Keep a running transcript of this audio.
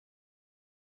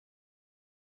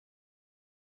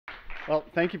Well,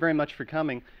 thank you very much for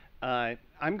coming.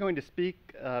 I'm going to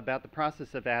speak about the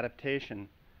process of adaptation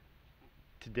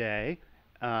today.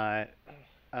 Uh,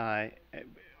 uh,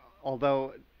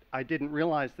 Although I didn't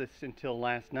realize this until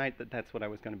last night that that's what I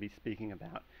was going to be speaking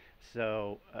about.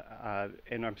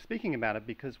 And I'm speaking about it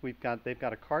because they've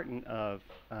got a carton of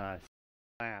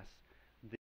Glass,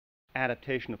 the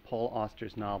adaptation of Paul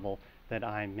Auster's novel that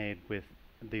I made with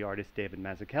the artist David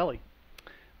Mazzucchelli,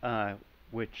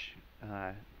 which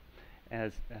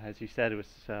as you said, it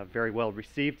was very well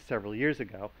received several years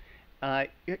ago.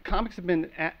 Comics have been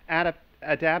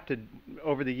adapted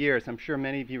over the years. I'm sure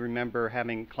many of you remember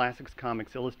having Classics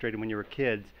Comics illustrated when you were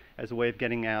kids as a way of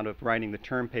getting out of writing the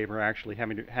term paper, actually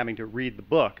having to read the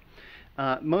book.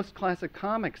 Most classic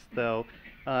comics, though,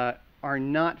 are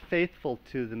not faithful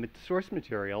to the source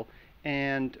material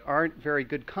and aren't very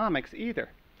good comics either.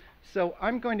 So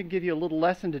I'm going to give you a little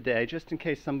lesson today, just in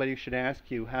case somebody should ask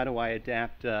you, how do I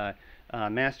adapt a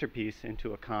masterpiece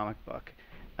into a comic book?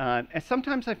 And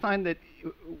sometimes I find that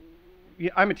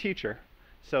I'm a teacher,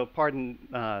 so pardon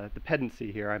the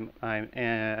pedancy here.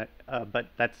 But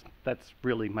that's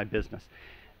really my business.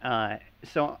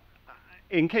 So,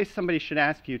 in case somebody should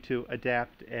ask you to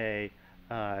adapt a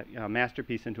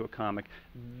masterpiece into a comic,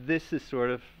 this is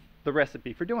sort of the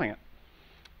recipe for doing it.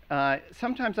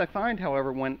 Sometimes I find,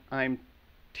 however, when I'm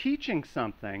teaching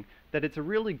something, that it's a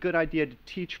really good idea to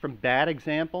teach from bad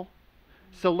example.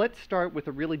 So let's start with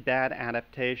a really bad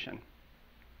adaptation.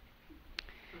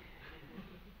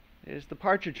 There's the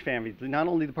Partridge Family. Not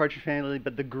only the Partridge Family,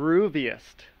 but the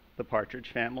grooviest, the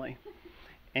Partridge Family.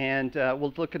 And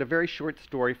we'll look at a very short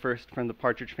story first from the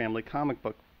Partridge Family comic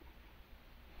book.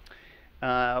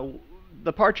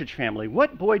 The Partridge Family.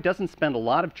 What boy doesn't spend a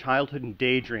lot of childhood in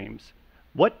daydreams?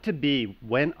 What to be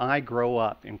when I grow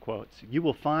up, in quotes. You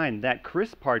will find that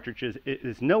Chris Partridge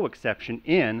is no exception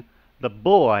in The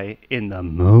Boy in the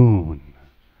Moon.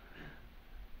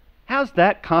 How's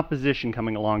that composition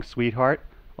coming along, sweetheart?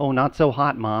 Oh, not so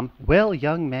hot, Mom. Well,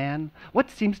 young man, what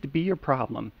seems to be your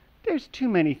problem? There's too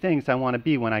many things I want to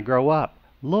be when I grow up.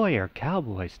 Lawyer,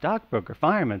 cowboy, stockbroker,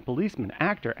 fireman, policeman,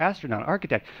 actor, astronaut,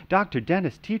 architect, doctor,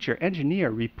 dentist, teacher, engineer,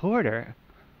 reporter.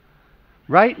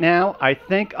 Right now, I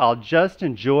think I'll just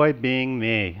enjoy being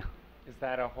me. Is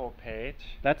that a whole page?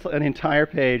 That's an entire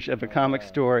page of a comic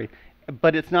story.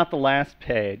 But it's not the last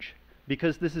page.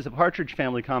 Because this is a Partridge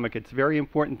Family comic, it's very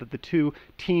important that the two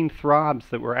teen throbs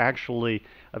that were actually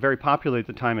very popular at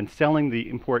the time and selling the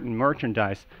important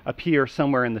merchandise appear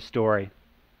somewhere in the story.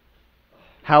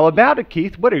 How about it,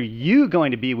 Keith? What are you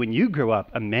going to be when you grow up?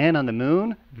 A man on the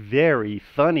moon? Very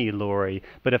funny, Laurie.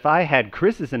 But if I had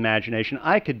Chris's imagination,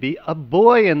 I could be a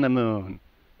boy in the moon.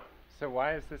 So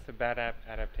why is this a bad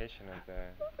adaptation of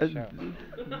the show?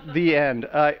 The end.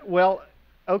 Well,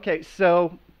 okay,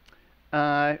 so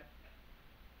the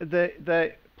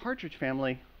Partridge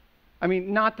Family, I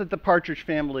mean, not that the Partridge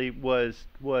Family was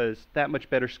that much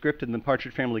better scripted than the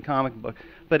Partridge Family comic book,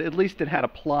 but at least it had a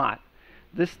plot.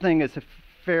 This thing is a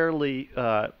fairly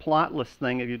plotless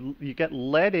thing. You get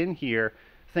led in here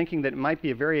thinking that it might be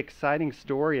a very exciting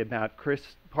story about Chris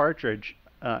Partridge,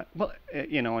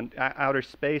 in outer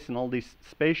space and all these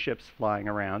spaceships flying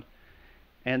around.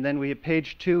 And then we have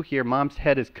page 2 here. Mom's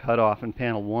head is cut off in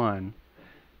panel 1.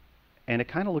 And it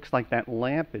kind of looks like that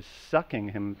lamp is sucking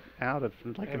him out of,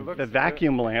 like a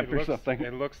vacuum lamp or something.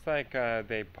 It looks like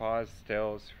they paused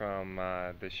stills from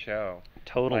the show.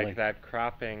 Totally. Like that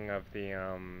cropping of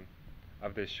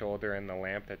the shoulder in the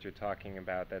lamp that you're talking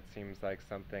about. That seems like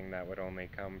something that would only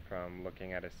come from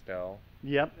looking at a still.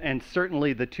 Yep, and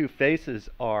certainly the two faces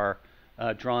are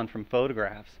drawn from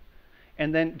photographs.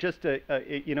 And then just,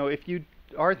 if you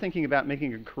are thinking about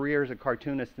making a career as a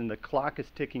cartoonist and the clock is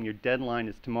ticking, your deadline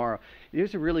is tomorrow,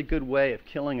 here's a really good way of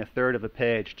killing a third of a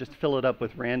page. Just fill it up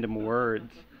with random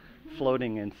words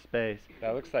floating in space.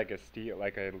 That looks like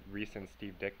a recent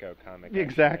Steve Ditko comic.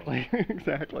 Exactly,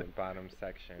 exactly. The bottom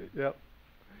section. Yep.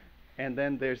 And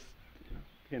then there's,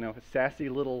 a sassy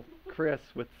little Chris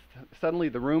with, suddenly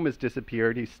the room has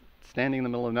disappeared. He's standing in the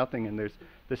middle of nothing, and there's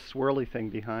this swirly thing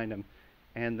behind him.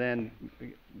 And then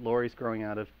Laurie's growing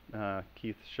out of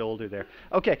Keith's shoulder there.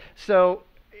 Okay, so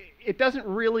it doesn't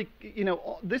really,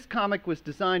 this comic was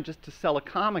designed just to sell a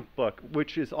comic book,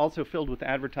 which is also filled with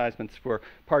advertisements for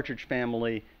Partridge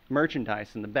Family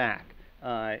merchandise in the back.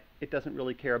 It doesn't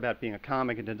really care about being a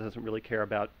comic, and it doesn't really care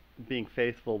about being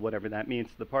faithful, whatever that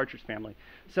means, to the Partridge Family.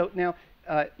 So now,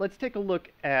 let's take a look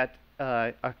at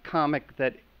a comic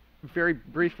that, very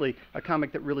briefly, a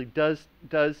comic that really does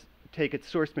take its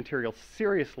source material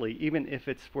seriously, even if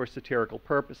it's for satirical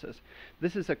purposes.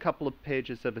 This is a couple of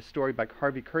pages of a story by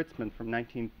Harvey Kurtzman from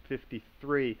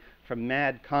 1953 from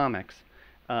Mad Comics,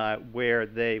 where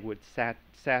they would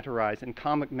satirize.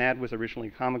 And Mad was originally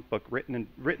a comic book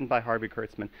written by Harvey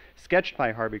Kurtzman, sketched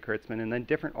by Harvey Kurtzman, and then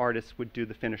different artists would do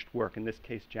the finished work, in this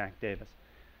case Jack Davis.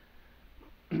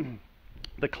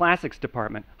 The Classics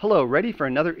Department. Hello, ready for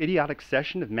another idiotic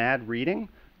session of mad reading?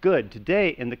 Good. Today,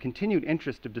 in the continued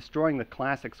interest of destroying the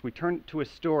classics, we turn to a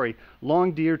story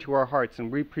long dear to our hearts,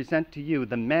 and we present to you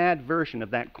the mad version of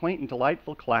that quaint and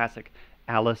delightful classic,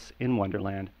 Alice in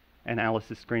Wonderland. And Alice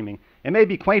is screaming, "It may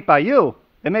be quaint by you,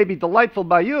 it may be delightful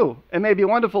by you, it may be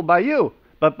wonderful by you,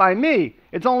 but by me,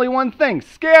 it's only one thing,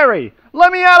 scary!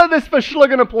 Let me out of this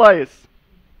verschlugging place!"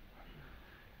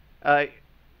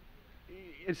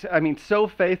 It's, I mean, so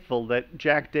faithful that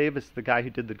Jack Davis, the guy who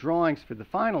did the drawings for the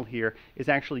final here, is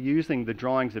actually using the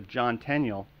drawings of John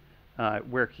Tenniel,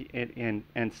 where he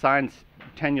and signs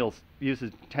Tenniel's,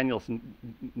 uses Tenniel's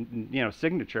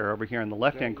signature over here in the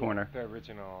left-hand corner. The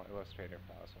original Illustrator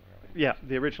files. Really. Yeah,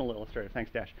 the original Illustrator.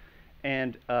 Thanks, Dash.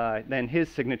 And then his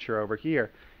signature over here.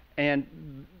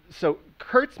 And so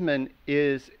Kurtzman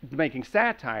is making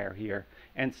satire here.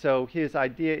 And so his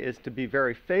idea is to be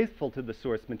very faithful to the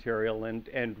source material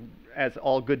and as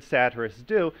all good satirists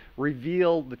do,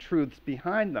 reveal the truths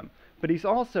behind them. But he's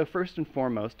also, first and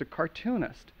foremost, a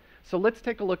cartoonist. So let's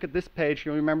take a look at this page.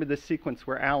 You'll remember this sequence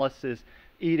where Alice is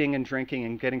eating and drinking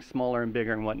and getting smaller and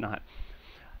bigger and whatnot.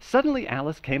 Suddenly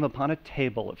Alice came upon a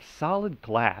table of solid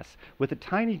glass with a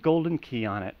tiny golden key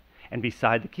on it, and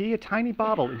beside the key a tiny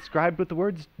bottle inscribed with the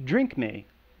words, "Drink me."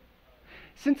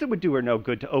 Since it would do her no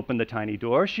good to open the tiny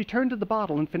door, she turned to the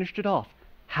bottle and finished it off.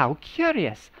 "How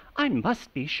curious! I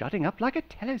must be shutting up like a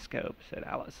telescope," said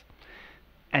Alice.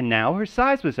 And now her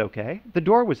size was okay, the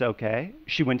door was okay,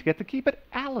 she went to get the key, but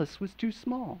Alice was too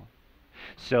small.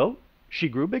 So she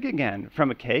grew big again, from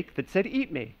a cake that said,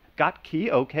 "Eat me." Got key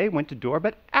okay, went to door,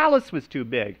 but Alice was too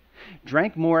big.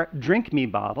 Drank more, drink me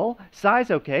bottle,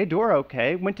 size okay, door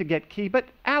okay, went to get key, but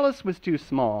Alice was too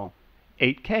small.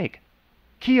 Ate cake,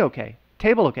 key okay,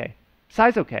 table okay,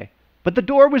 size okay, but the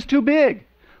door was too big.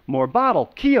 More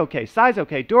bottle, key okay, size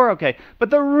okay, door okay, but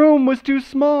the room was too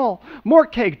small. More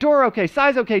cake, door okay,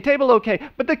 size okay, table okay,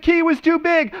 but the key was too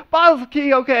big. Bottle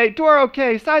key okay, door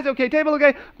okay, size okay, table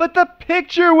okay, but the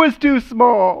picture was too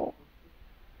small.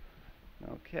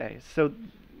 Okay, so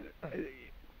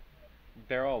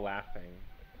they're all laughing.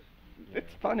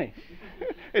 It's funny.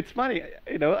 It's funny,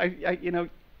 and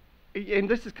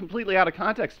this is completely out of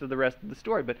context of the rest of the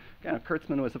story, but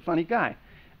Kurtzman was a funny guy.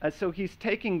 So he's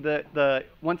taking the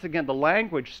once again the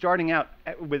language, starting out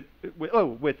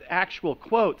with actual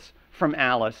quotes from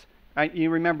Alice. You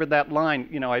remember that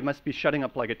line, "I must be shutting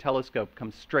up like a telescope,"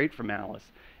 comes straight from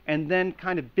Alice, and then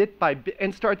kind of bit by bit,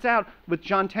 and starts out with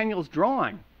John Tenniel's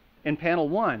drawing in panel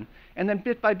 1, and then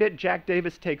bit by bit Jack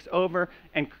Davis takes over,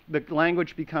 and the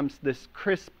language becomes this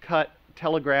crisp-cut,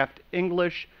 telegraphed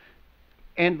English.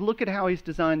 And look at how he's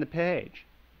designed the page.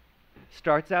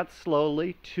 Starts out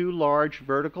slowly, 2 large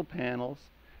vertical panels,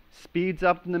 speeds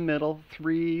up in the middle,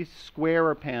 3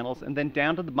 squarer panels, and then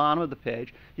down to the bottom of the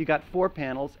page, you got 4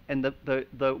 panels, and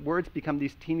the words become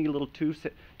these teeny little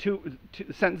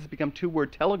sentences become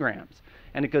 2-word telegrams.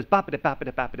 And it goes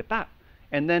bop-a-da-bop-a-da-bop-a-da-bop.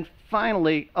 And then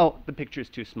finally, the picture's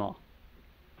too small.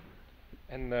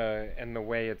 And the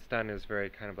way it's done is very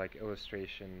kind of like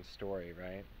illustration story,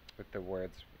 right? With the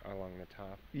words along the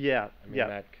top. Yeah, I mean,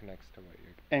 that connects to what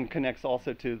you're... And connects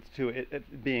also to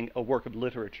it being a work of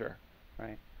literature,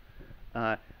 right?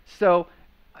 So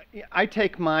I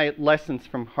take my lessons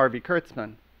from Harvey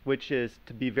Kurtzman, which is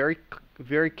to be very,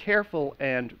 very careful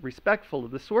and respectful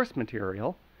of the source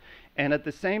material, and at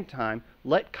the same time,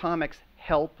 let comics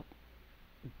help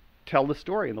tell the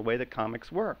story in the way that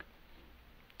comics work.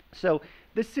 So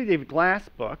this City of Glass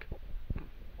book,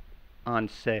 on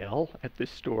sale at this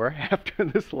store after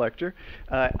this lecture,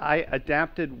 I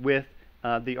adapted with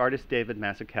the artist David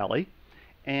Mazzucchelli.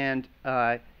 And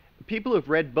people who've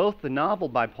read both the novel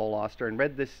by Paul Auster and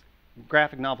read this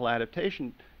graphic novel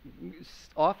adaptation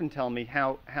often tell me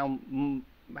how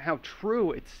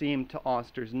true it seemed to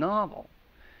Auster's novel.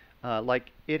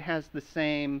 Like it has the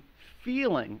same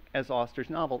feeling as Auster's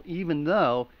novel, even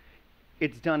though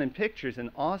it's done in pictures,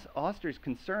 and Auster's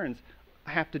concerns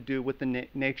have to do with the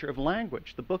nature of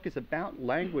language. The book is about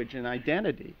language and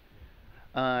identity.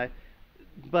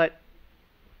 But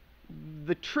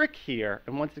the trick here,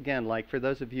 and once again, like for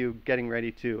those of you getting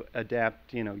ready to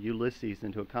adapt, Ulysses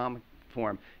into a comic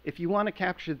form, if you want to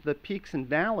capture the peaks and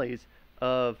valleys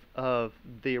of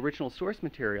the original source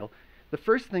material, the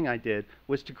first thing I did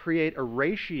was to create a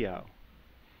ratio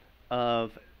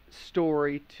of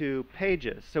story to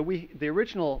pages. So the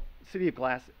original City of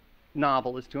Glass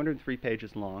novel is 203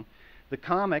 pages long. The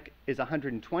comic is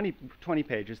 120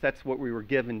 pages. That's what we were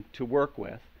given to work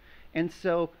with. And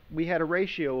so we had a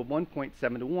ratio of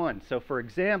 1.7 to 1. So for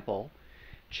example,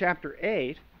 chapter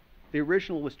 8, the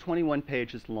original was 21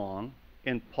 pages long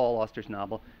in Paul Auster's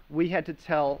novel. We had to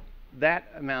tell that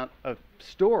amount of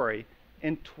story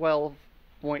in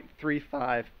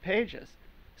 12.35 pages.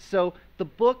 So the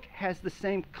book has the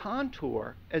same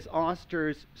contour as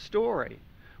Auster's story,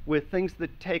 with things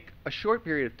that take a short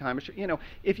period of time. You know,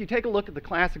 if you take a look at the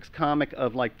classics comic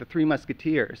of like the Three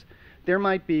Musketeers, there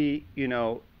might be,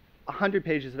 100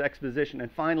 pages of exposition,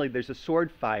 and finally there's a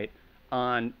sword fight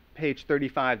on page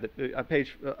 35,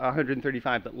 page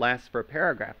 135 that lasts for a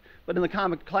paragraph. But in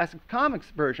the classic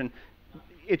comics version,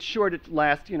 it's short. It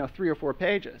lasts, 3 or 4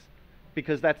 pages,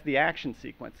 because that's the action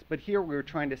sequence. But here we were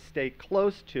trying to stay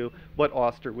close to what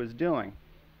Auster was doing.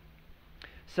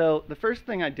 So the first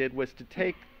thing I did was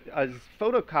to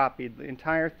photocopied the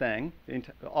entire thing,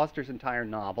 Auster's entire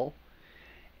novel,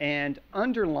 and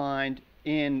underlined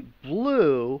in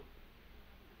blue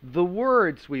the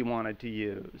words we wanted to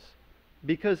use,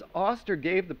 because Auster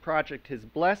gave the project his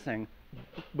blessing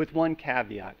with one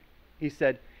caveat. He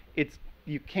said,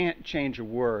 you can't change a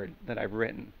word that I've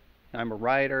written. I'm a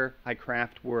writer, I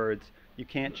craft words, you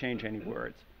can't change any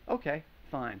words. Okay,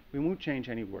 fine, we won't change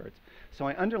any words. So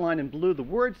I underlined in blue the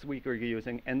words we were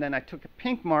using, and then I took a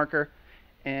pink marker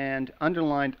and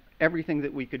underlined everything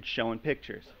that we could show in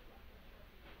pictures,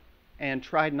 and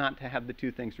tried not to have the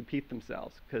two things repeat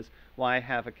themselves, because why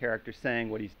have a character saying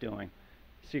what he's doing?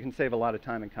 So you can save a lot of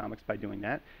time in comics by doing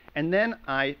that. And then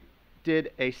I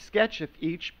did a sketch of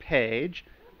each page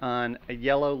on a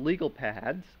yellow legal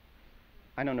pads.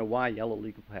 I don't know why yellow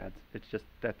legal pads. It's just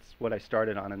that's what I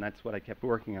started on, and that's what I kept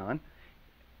working on.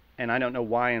 And I don't know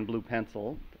why in blue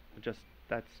pencil. Just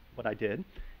that's what I did.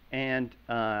 And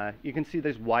you can see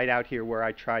there's white out here where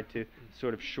I tried to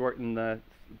sort of shorten the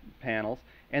panels.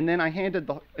 And then I handed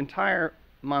the entire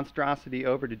monstrosity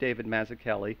over to David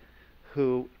Mazzucchelli,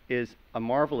 who is a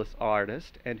marvelous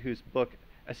artist and whose book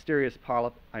Asterius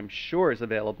Polyp, I'm sure, is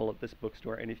available at this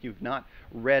bookstore. And if you've not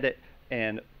read it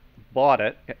and bought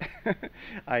it,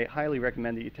 I highly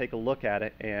recommend that you take a look at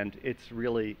it, and it's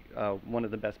really one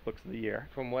of the best books of the year.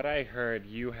 From what I heard,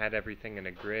 you had everything in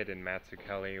a grid, and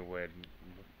Mazzucchelli would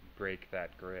break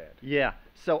that grid. Yeah,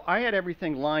 so I had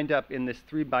everything lined up in this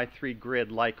 3x3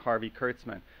 grid like Harvey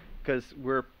Kurtzman, because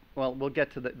we'll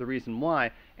get to the reason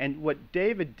why. And what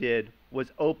David did was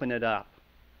open it up.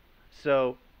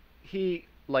 So he,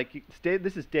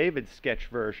 this is David's sketch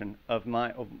version of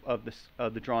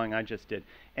the drawing I just did,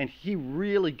 and he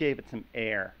really gave it some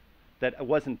air that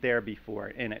wasn't there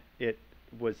before, and it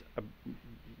was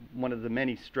one of the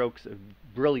many strokes of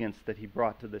brilliance that he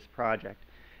brought to this project.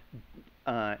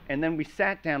 And then we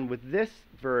sat down with this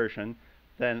version.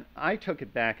 Then I took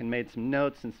it back and made some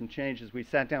notes and some changes. We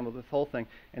sat down with this whole thing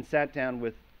and sat down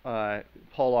with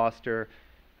Paul Auster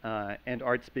and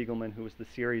Art Spiegelman, who was the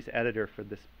series editor for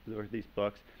these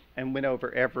books, and went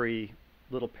over every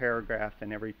little paragraph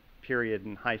and every period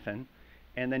and hyphen.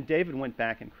 And then David went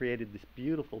back and created this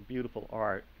beautiful, beautiful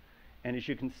art. And as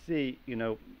you can see,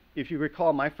 if you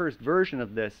recall my first version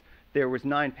of this, there was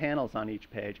 9 panels on each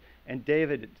page. And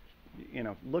David,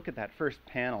 look at that first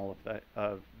panel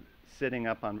of sitting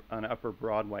up on Upper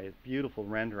Broadway, a beautiful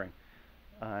rendering.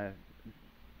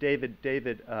 David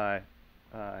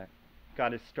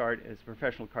got his start as a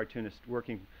professional cartoonist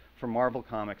working for Marvel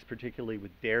Comics, particularly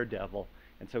with Daredevil,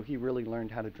 and so he really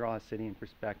learned how to draw a city in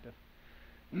perspective.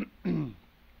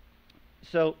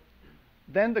 So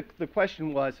then the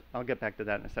question was, I'll get back to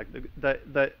that in a second.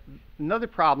 Another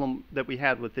problem that we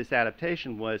had with this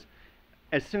adaptation was,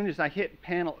 as soon as I hit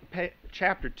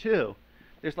chapter 2,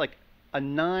 there's like a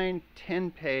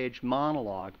 9-10 page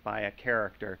monologue by a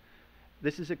character.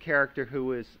 This is a character who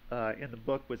was, in the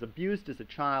book, was abused as a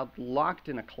child, locked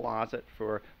in a closet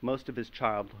for most of his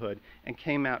childhood, and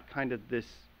came out kind of this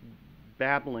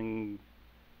babbling,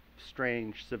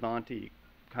 strange, savant-y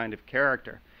kind of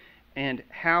character. And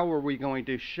how were we going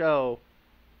to show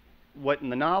what in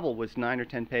the novel was 9 or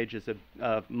 10 pages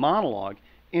of monologue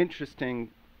interesting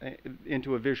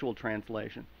into a visual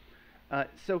translation?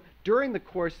 So during the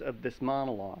course of this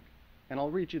monologue, and I'll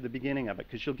read you the beginning of it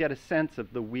because you'll get a sense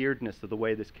of the weirdness of the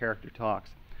way this character talks.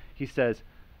 He says,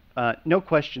 "No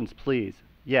questions, please.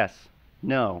 Yes,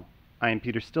 no, I am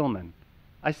Peter Stillman.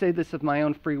 I say this of my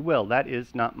own free will. That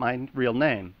is not my real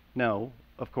name. No,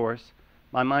 of course.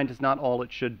 My mind is not all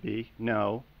it should be.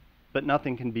 No, but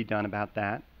nothing can be done about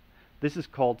that. This is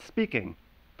called speaking.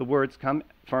 The words come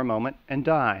for a moment and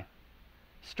die.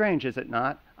 Strange, is it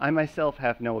not? I myself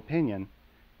have no opinion.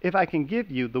 If I can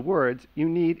give you the words you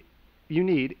need,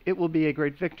 it will be a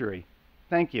great victory.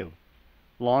 Thank you.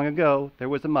 Long ago, there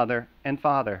was a mother and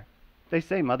father. They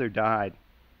say mother died.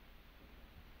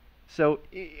 So,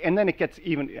 and then it gets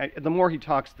even, the more he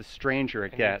talks, the stranger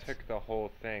it gets. And he took the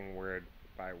whole thing word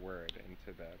by word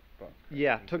into the book.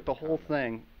 Yeah, took the whole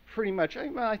thing. Pretty much,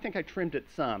 I think I trimmed it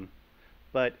some.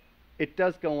 But it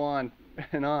does go on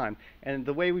and on. And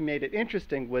the way we made it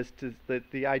interesting was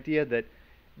the idea that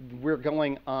we're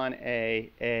going on a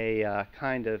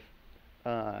kind of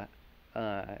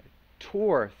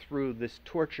tour through this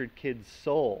tortured kid's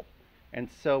soul. And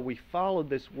so we followed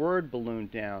this word balloon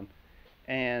down,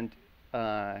 and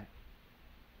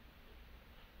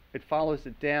it follows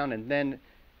it down, and then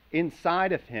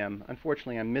inside of him,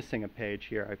 unfortunately I'm missing a page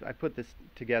here. I put this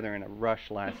together in a rush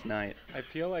last night. I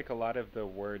feel like a lot of the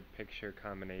word picture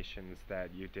combinations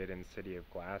that you did in City of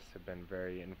Glass have been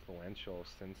very influential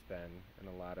since then in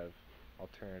a lot of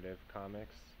alternative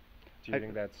comics. Do you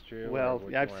think that's true? Well,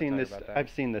 I've seen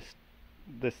this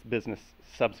business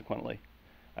subsequently.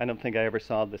 I don't think I ever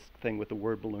saw this thing with the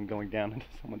word balloon going down into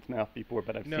someone's mouth before,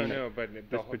 but I've seen it. But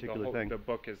the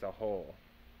book as a whole,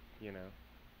 you know.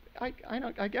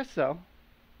 I guess so.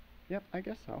 Yep, I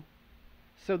guess so.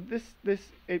 So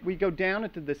we go down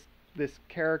into this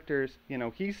character's,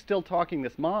 he's still talking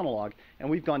this monologue, and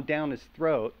we've gone down his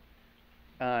throat.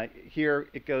 Here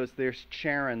it goes. There's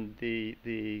Charon,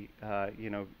 the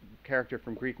character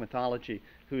from Greek mythology,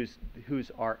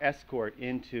 who's our escort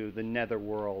into the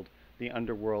netherworld, the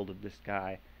underworld of this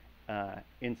guy,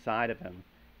 inside of him.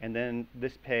 And then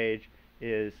this page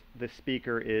is the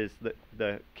speaker is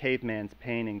the caveman's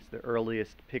paintings, the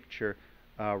earliest picture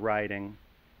writing,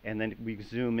 and then we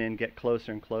zoom in, get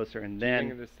closer and closer, and Do then. you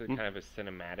think this is kind of a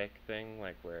cinematic thing,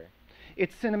 like where?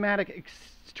 It's cinematic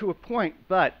to a point,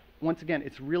 but once again,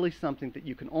 it's really something that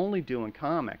you can only do in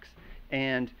comics,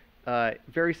 and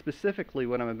very specifically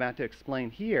what I'm about to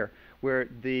explain here, where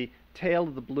the tail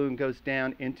of the balloon goes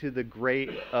down into the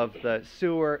grate of the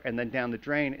sewer, and then down the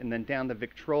drain, and then down the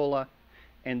Victrola,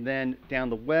 and then down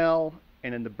the well,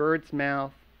 and in the bird's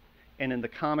mouth, and in the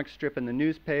comic strip in the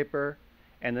newspaper,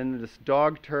 and then this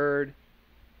dog turd,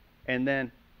 and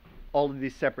then all of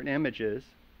these separate images,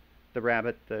 the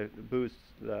rabbit, the boots,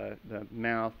 the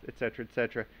mouth, etc.,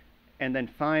 etc. And then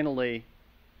finally,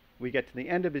 we get to the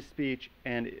end of his speech,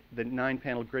 and the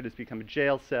 9-panel grid has become a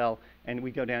jail cell, and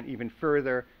we go down even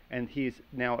further, and he's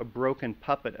now a broken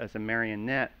puppet as a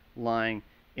marionette lying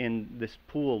in this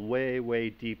pool way, way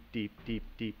deep, deep, deep,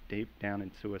 deep, deep down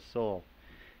into his soul.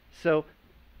 So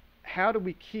how do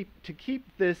we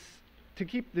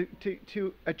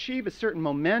to achieve a certain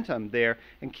momentum there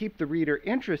and keep the reader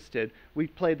interested, we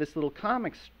play this little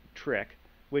comics trick,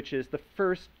 which is the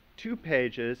first 2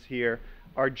 pages here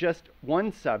are just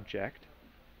one subject.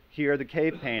 Here are the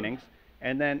cave paintings,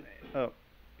 and then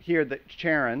here the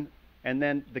Charon, and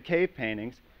then the cave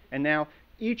paintings, and now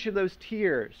each of those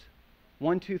tiers,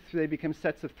 1, 2, 3, they become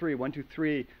sets of 3. 1, 2,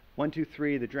 3, 1, 2,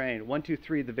 3, the drain. 1, 2,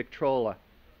 3, the Victrola,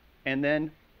 and then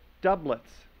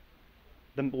doublets.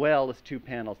 The well is 2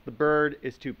 panels. The bird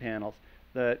is 2 panels.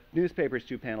 The newspaper is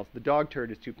 2 panels. The dog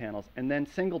turd is 2 panels, and then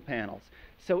single panels.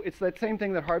 So it's that same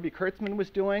thing that Harvey Kurtzman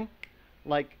was doing.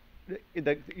 Like,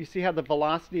 you see how the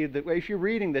velocity, if you're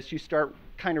reading this, you start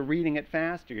kind of reading it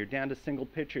faster. You're down to single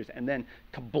pictures, and then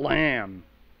kablam,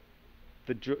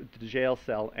 the jail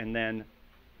cell, and then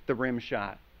the rim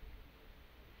shot.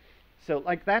 So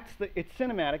like it's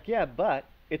cinematic, yeah, but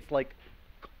it's like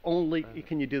only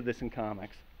can you do this in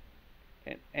comics.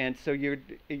 And so you're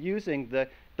using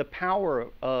the power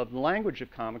of the language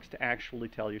of comics to actually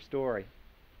tell your story.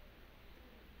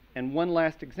 And one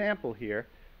last example here,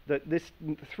 this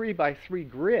 3x3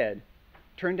 grid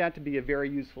turned out to be a very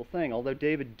useful thing. Although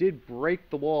David did break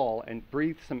the wall and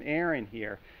breathe some air in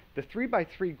here, the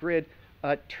 3x3 grid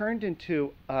turned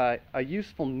into a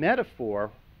useful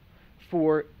metaphor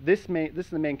for this is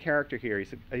the main character here.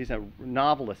 He's a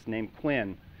novelist named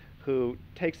Quinn, who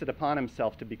takes it upon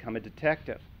himself to become a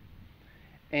detective.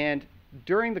 And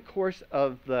during the course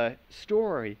of the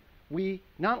story, we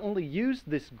not only used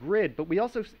this grid, but we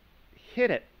also hit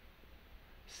it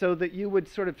so that you would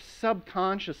sort of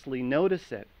subconsciously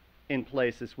notice it in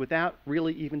places without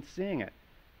really even seeing it.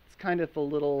 It's kind of a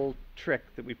little trick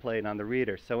that we played on the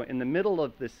reader. So in the middle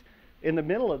of this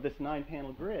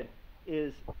 9-panel grid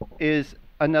is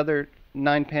another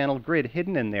 9-panel grid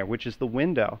hidden in there, which is the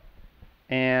window.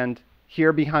 And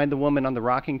here behind the woman on the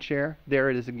rocking chair, there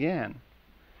it is again.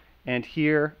 And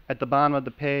here at the bottom of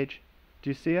the page, do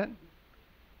you see it?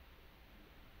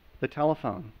 The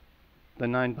telephone. The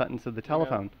 9 buttons of the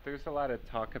telephone. There's a lot of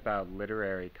talk about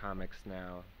literary comics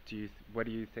now. What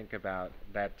do you think about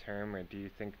that term, or do you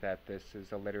think that this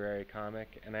is a literary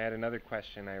comic? And I had another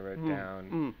question I wrote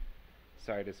down.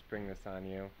 Sorry to spring this on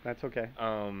you. That's okay.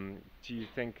 Do you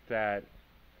think that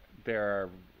there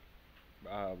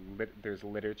are there's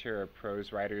literature or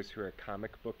prose writers who are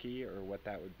comic booky, or what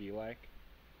that would be like?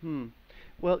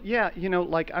 Well, yeah,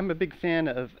 like I'm a big fan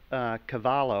of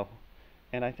Cavallo,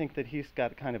 and I think that he's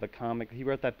got kind of a comic. He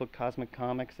wrote that book Cosmic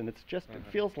Comics, and it's just it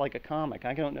feels like a comic.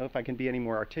 I don't know if I can be any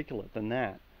more articulate than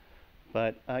that.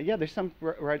 But yeah, there's some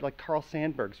like Carl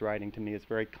Sandburg's writing to me is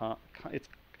very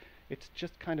it's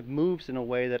just kind of moves in a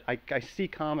way that I see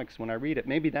comics when I read it.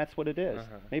 Maybe that's what it is.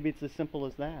 Maybe it's as simple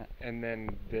as that. And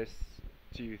then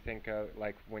do you think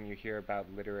like when you hear about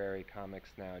literary comics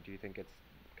now, do you think it's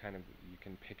kind of, you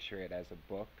can picture it as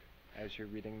a book as you're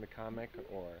reading the comic,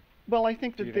 or well, I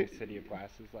think do you think City of Glass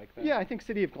is like that? Yeah, I think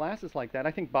City of Glass is like that.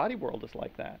 I think Body World is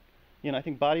like that. I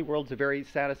think Body World's a very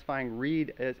satisfying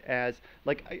read as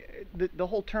like the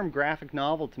whole term graphic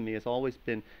novel to me has always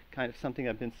been kind of something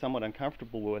I've been somewhat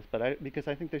uncomfortable with, but because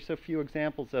I think there's so few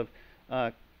examples of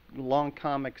long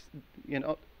comics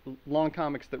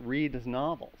that read as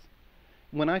novels.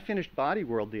 When I finished Body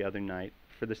World the other night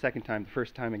for the second time, the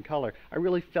first time in color, I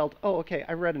really felt, oh, okay,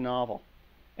 I read a novel.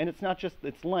 And it's not just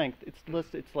its length,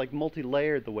 it's like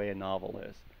multi-layered the way a novel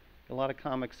is. A lot of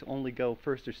comics only go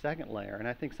first or second layer, and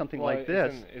I think something like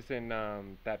this... Isn't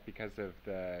that because of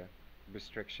the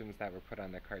restrictions that were put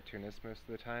on the cartoonists most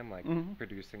of the time, like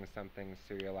producing something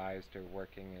serialized or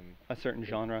working in... a certain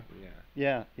genre?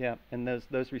 Yeah. Yeah, and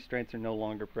those restraints are no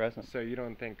longer present. So you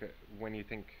don't think, when you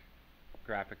think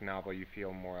graphic novel, you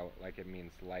feel more like it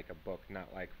means like a book, not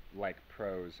like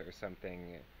prose or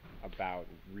something about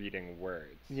reading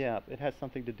words. Yeah, it has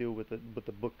something to do with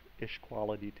the bookish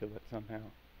quality to it somehow.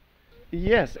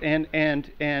 Yes, and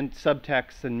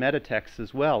subtext and metatext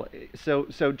as well.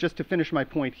 So just to finish my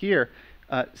point here,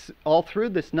 all through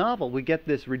this novel we get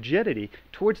this rigidity.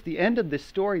 Towards the end of this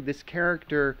story, this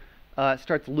character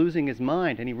starts losing his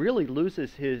mind, and he really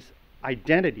loses his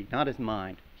identity, not his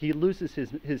mind. He loses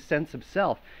his sense of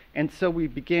self. And so we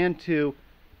began to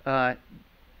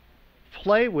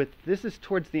play with, this is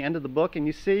towards the end of the book, and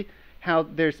you see how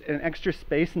there's an extra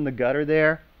space in the gutter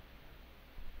there.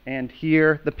 And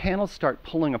here, the panels start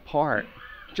pulling apart,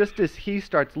 just as he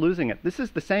starts losing it. This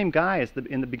is the same guy as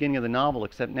in the beginning of the novel,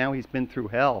 except now he's been through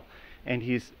hell. And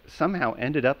he's somehow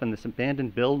ended up in this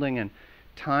abandoned building, and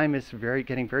time is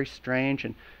getting very strange,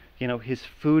 and his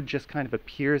food just kind of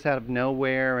appears out of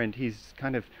nowhere, and he's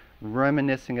kind of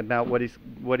reminiscing about what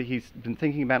he's been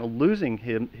thinking about, losing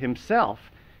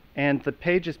himself. And the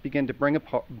pages begin to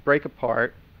break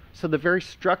apart. So the very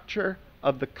structure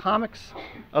of the comics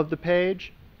of the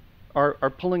page are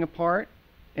pulling apart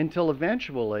until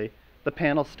eventually the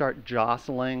panels start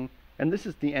jostling, and this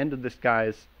is the end of this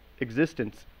guy's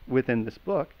existence within this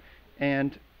book,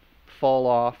 and fall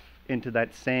off into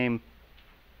that same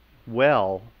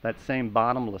well, that same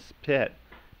bottomless pit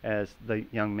as the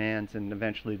young man's, and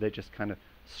eventually they just kind of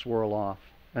swirl off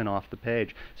and off the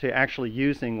page. So you're actually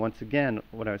using, once again,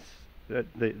 what I was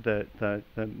the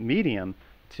medium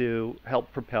to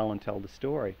help propel and tell the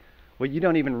story. Well, you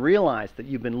don't even realize that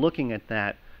you've been looking at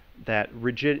that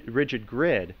rigid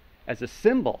grid as a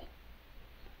symbol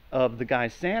of the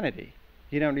guy's sanity.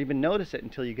 You don't even notice it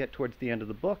until you get towards the end of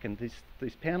the book, and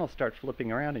these panels start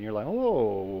flipping around, and you're like,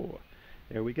 oh,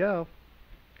 there we go.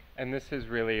 And this is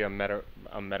really a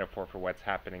metaphor for what's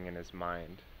happening in his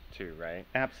mind, too, right?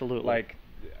 Absolutely. Like,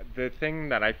 the thing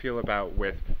that I feel about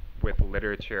with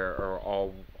literature or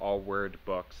all word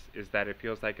books is that it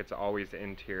feels like it's always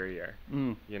interior,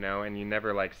 and you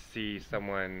never see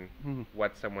someone,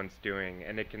 what someone's doing,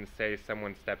 and it can say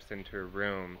someone steps into a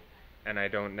room, and I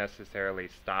don't necessarily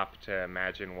stop to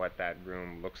imagine what that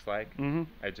room looks like.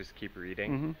 I just keep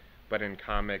reading. But in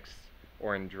comics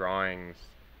or in drawings,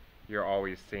 you're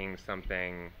always seeing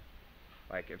something,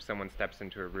 like if someone steps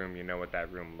into a room, you know what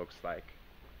that room looks like.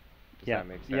 Does that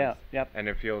make sense? Yeah. And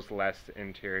it feels less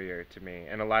interior to me.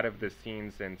 And a lot of the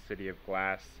scenes in City of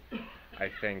Glass, I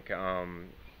think,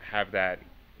 have that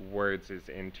words as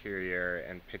interior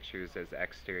and pictures as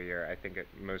exterior. I think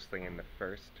mostly in the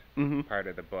first part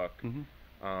of the book.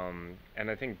 And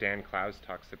I think Dan Clowes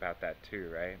talks about that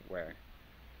too, right?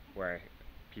 Where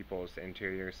people's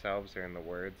interior selves are in the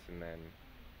words, and then,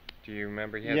 do you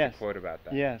remember? He has a quote about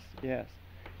that. Yes.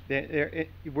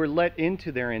 We're let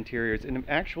into their interiors, and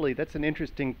actually that's an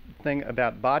interesting thing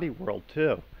about Body World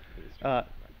too.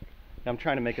 I'm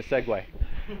trying to make a segue.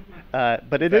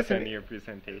 But it That's is the end of your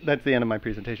presentation. That's the end of my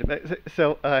presentation. But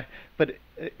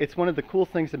it's one of the cool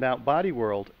things about Body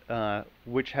World,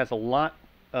 which has a lot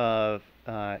of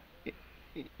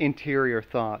interior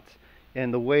thoughts,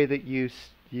 and the way that you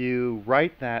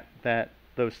write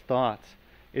those thoughts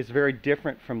is very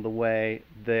different from the way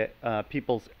that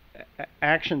people's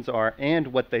actions are and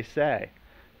what they say,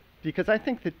 because I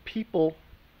think that people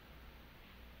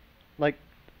like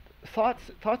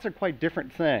thoughts are quite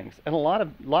different things, and a lot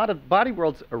of Body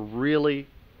World's a really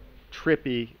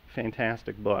trippy,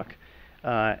 fantastic book.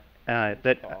 I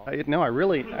really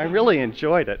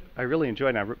enjoyed it. I really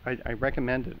enjoyed it. I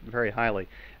recommend it very highly.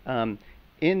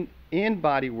 In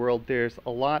Body World, there's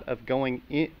a lot of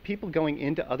people going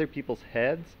into other people's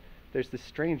heads. There's this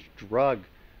strange drug.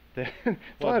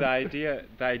 Well, the idea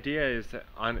is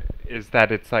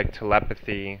that it's like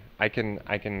telepathy. I can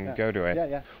go to it.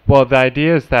 Yeah. Well, the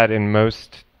idea is that in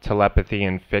most telepathy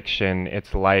in fiction,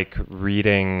 it's like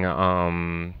reading,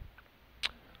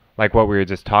 like what we were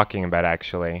just talking about.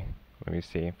 Actually, let me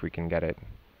see if we can get it.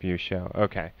 View show.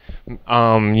 Okay.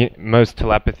 Most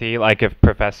telepathy, like if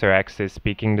Professor X is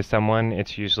speaking to someone,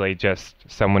 it's usually just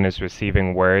someone is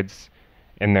receiving words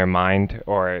in their mind,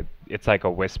 or it's like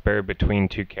a whisper between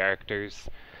two characters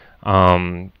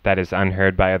that is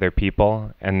unheard by other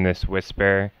people, and this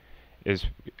whisper is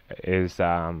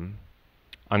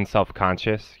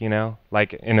unself-conscious, you know?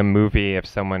 Like in a movie, if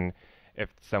someone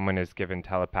is given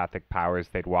telepathic powers,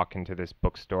 they'd walk into this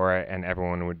bookstore and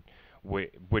everyone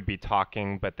would be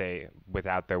talking, but they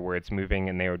without their words moving,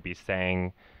 and they would be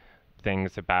saying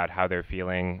things about how they're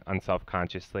feeling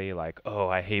unself-consciously, like, oh,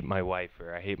 I hate my wife,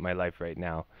 or I hate my life right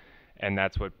now. And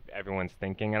that's what everyone's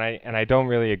thinking. And I don't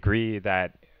really agree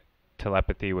that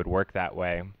telepathy would work that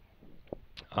way.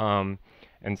 And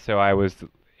so I was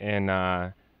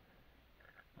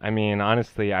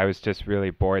honestly, I was just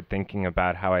really bored thinking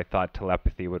about how I thought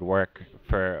telepathy would work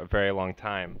for a very long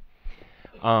time.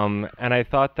 And I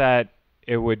thought that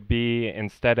it would be,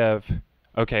 instead of,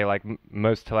 okay, like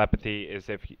most telepathy is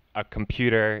if a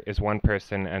computer is one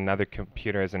person and another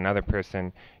computer is another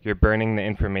person, you're burning the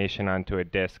information onto a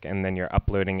disk and then you're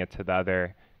uploading it to the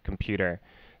other computer.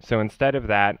 So instead of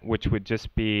that, which would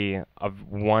just be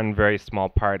of one very small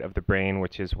part of the brain,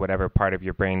 which is whatever part of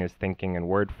your brain is thinking in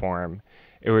word form,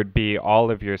 it would be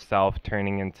all of yourself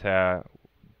turning into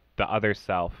the other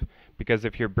self. Because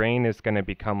if your brain is going to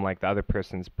become like the other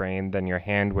person's brain, then your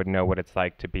hand would know what it's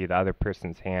like to be the other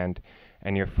person's hand,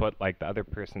 and your foot like the other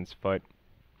person's foot.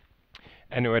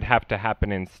 And it would have to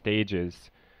happen in stages.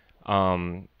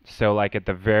 So like at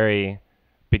the very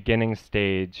beginning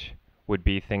stage would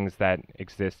be things that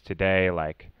exist today,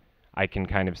 like I can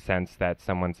kind of sense that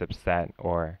someone's upset,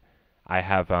 or I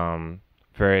have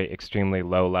very extremely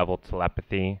low level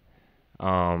telepathy.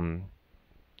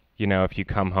 You know, if you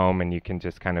come home and you can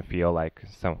just kind of feel like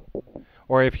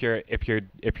or if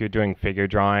you're doing figure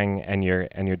drawing and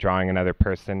you're drawing another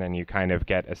person, and you kind of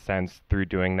get a sense through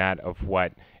doing that of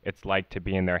what it's like to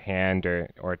be in their hand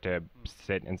or to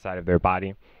sit inside of their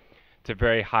body. It's a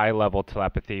very high level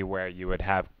telepathy where you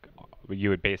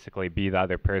would basically be the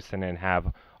other person and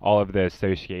have all of the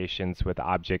associations with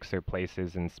objects or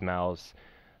places and smells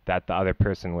that the other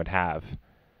person would have.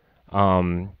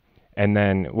 And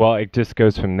then, well, it just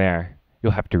goes from there.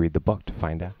 You'll have to read the book to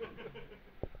find out.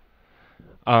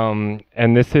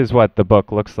 And this is what the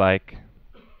book looks like.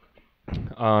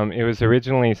 It was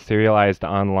originally serialized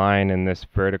online in this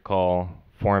vertical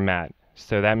format,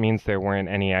 so that means there weren't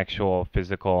any actual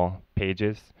physical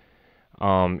pages.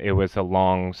 It was a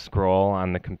long scroll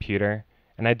on the computer,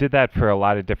 and I did that for a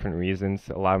lot of different reasons.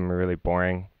 A lot of them are really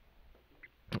boring.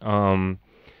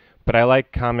 But I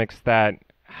like comics that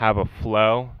have a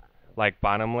flow. Like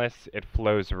Bottomless, it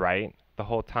flows right the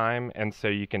whole time, and so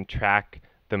you can track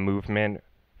the movement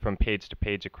from page to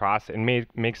page across. It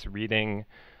makes reading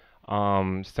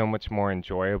so much more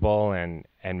enjoyable, and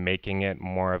making it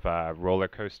more of a roller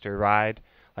coaster ride.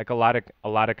 Like a lot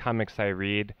of comics I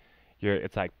read,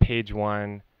 it's like page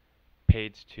 1,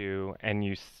 page 2, and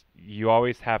you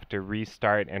always have to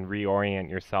restart and reorient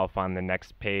yourself on the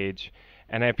next page.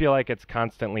 And I feel like it's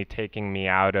constantly taking me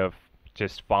out of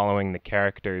just following the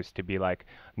characters to be like,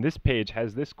 this page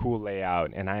has this cool layout,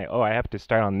 and I have to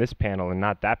start on this panel and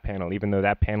not that panel, even though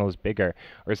that panel is bigger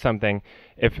or something.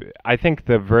 I think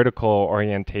the vertical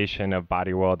orientation of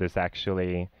Body World is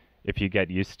actually, if you get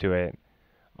used to it,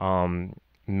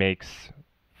 makes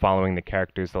following the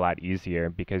characters a lot easier,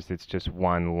 because it's just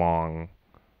one long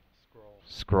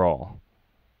scroll,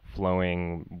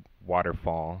 flowing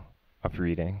waterfall of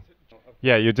reading.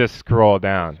 Yeah, you just scroll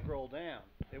down.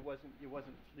 It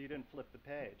wasn't You didn't flip the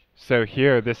page. So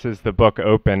here, this is the book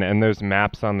open, and those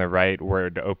maps on the right,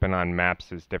 word open on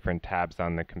maps is different tabs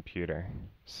on the computer.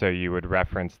 So you would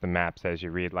reference the maps as you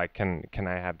read. Like, can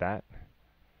I have that?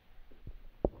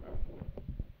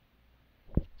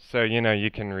 So, you know, you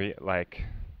can read, like,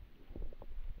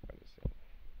 what is it?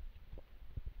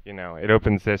 You know, it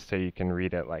opens this so you can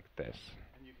read it like this.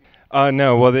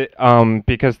 No, well,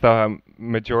 because the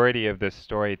majority of this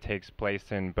story takes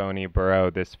place in Boney Borough,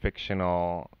 this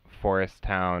fictional forest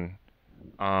town,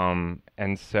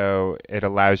 and so it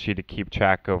allows you to keep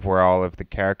track of where all of the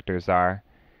characters are.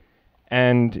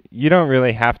 And you don't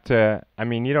really have to, I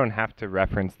mean, you don't have to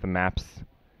reference the maps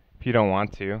if you don't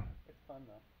want to. It's fun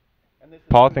though. And this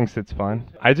Paul thinks it's fun.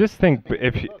 I just think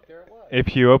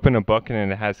if you open a book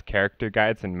and it has character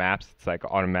guides and maps, it's like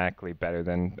automatically better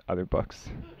than other books.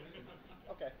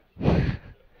 Okay.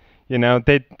 You know,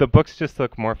 the books just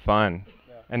look more fun,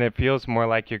 Yeah. and it feels more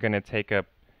like you're going to take a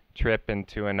trip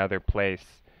into another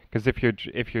place. Because if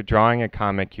you're drawing a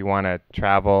comic, you want to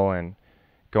travel and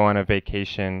go on a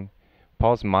vacation.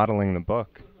 Paul's modeling the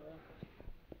book.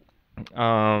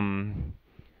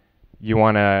 You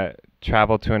want to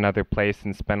travel to another place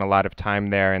and spend a lot of time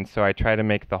there, and so I try to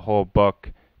make the whole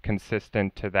book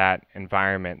consistent to that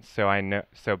environment. So I know,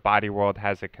 so Body World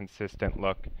has a consistent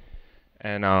look,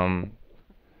 and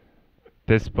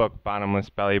this book,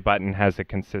 Bottomless Belly Button, has a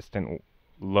consistent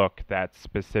look that's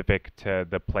specific to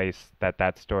the place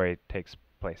that story takes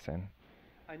place in.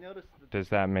 I noticed. Does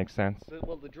that make sense?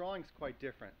 Well, the drawing's quite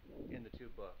different in the two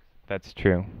books. That's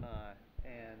true.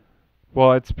 And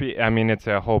Well, I mean, it's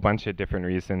a whole bunch of different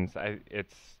reasons.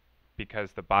 It's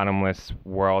because the Bottomless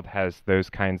World has those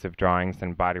kinds of drawings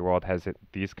and Body World has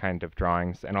these kind of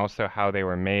drawings, and also how they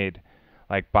were made.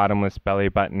 Like Bottomless Belly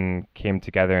Button came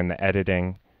together in the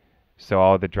editing, so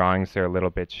all the drawings are a little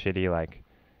bit shitty. Like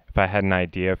if I had an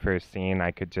idea for a scene,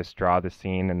 I could just draw the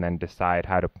scene and then decide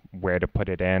where to put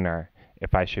it in, or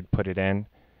if I should put it in.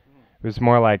 It was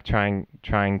more like trying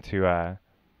to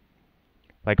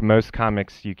like most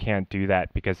comics, you can't do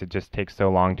that because it just takes so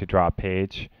long to draw a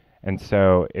page. And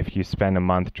so if you spend a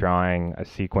month drawing a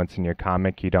sequence in your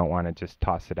comic, you don't want to just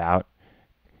toss it out,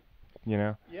 you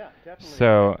know? yeah, definitely.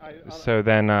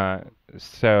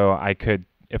 So I could,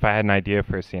 if I had an idea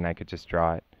for a scene, I could just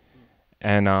draw it.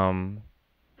 And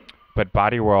but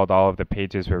Body World, all of the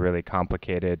pages were really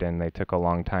complicated and they took a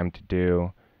long time to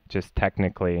do, just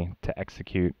technically to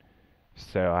execute.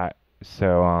 So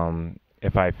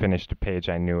if I finished a page,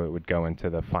 I knew it would go into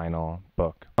the final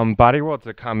book. Body World's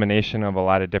a combination of a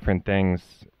lot of different things.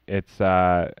 It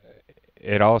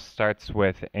all starts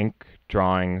with ink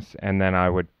drawings, and then I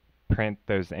would print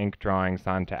those ink drawings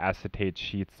onto acetate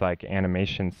sheets like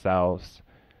animation cells,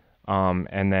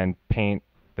 and then paint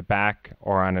the back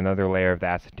or on another layer of the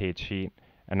acetate sheet,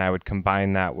 and I would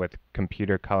combine that with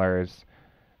computer colors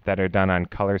that are done on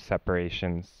color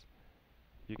separations.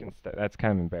 You can that's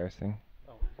kind of embarrassing.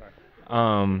 Oh, sorry.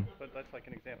 But that's like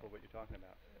an example of what you're talking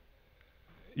about.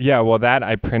 Yeah, well, that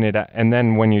I printed, and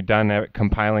then when you're done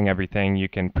compiling everything, you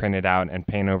can print it out and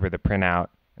paint over the printout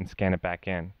and scan it back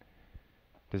in.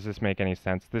 Does this make any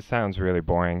sense? This sounds really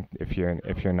boring if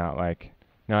you're not like,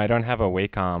 no, I don't have a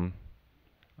Wacom,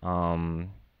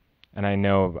 and I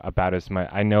know about as much.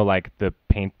 I know like the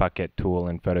paint bucket tool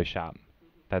in Photoshop.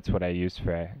 That's what I use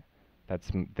for it. That's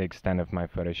the extent of my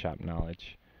Photoshop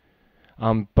knowledge.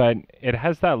 But it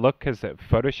has that look because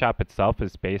Photoshop itself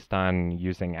is based on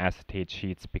using acetate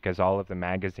sheets, because all of the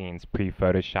magazines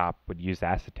pre-Photoshop would use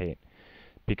acetate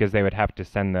because they would have to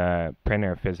send the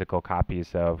printer physical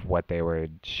copies of what they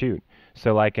would shoot.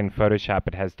 So like in Photoshop,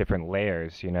 it has different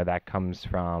layers. You know, that comes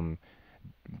from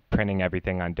printing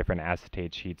everything on different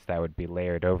acetate sheets that would be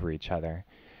layered over each other.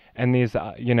 And these,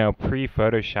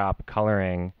 pre-Photoshop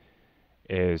coloring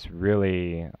is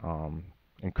really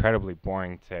incredibly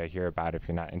boring to hear about if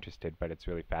you're not interested, but it's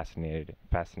really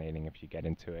fascinating if you get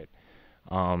into it.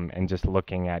 And just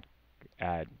looking at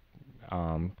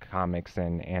comics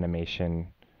and animation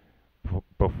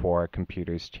before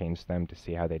computers changed them to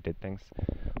see how they did things.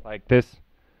 Like this,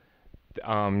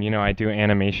 I do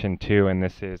animation too, and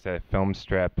this is a film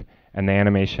strip, and the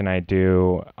animation I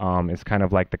do is kind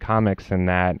of like the comics in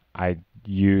that I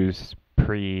use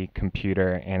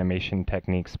pre-computer animation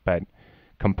techniques, but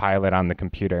compile it on the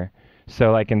computer.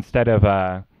 So like instead of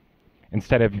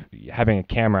having a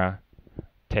camera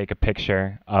take a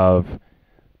picture of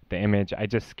the image, I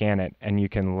just scan it, and you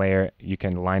can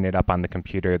line it up on the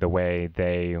computer the way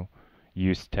they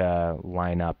used to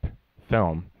line up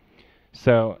film.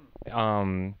 So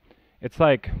it's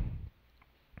like,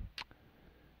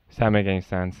 does that make any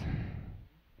sense?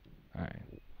 All right.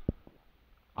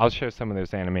 I'll show some of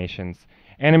those animations.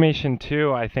 Animation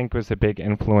too, I think, was a big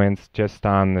influence just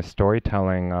on the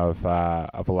storytelling of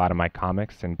a lot of my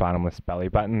comics in Bottomless Belly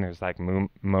Button. There's like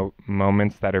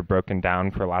moments that are broken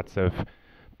down for lots of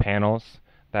panels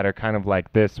that are kind of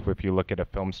like this. If you look at a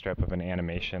film strip of an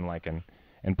animation, like in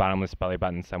Bottomless Belly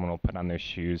Button, someone will put on their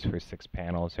shoes for 6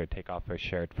 panels or take off their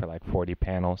shirt for like 40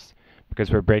 panels,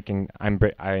 because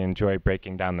I enjoy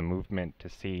breaking down the movement to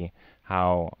see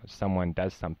how someone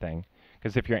does something.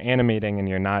 Because if you're animating and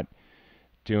you're not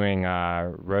doing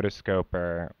rotoscope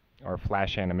or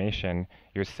flash animation,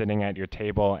 you're sitting at your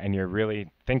table and you're really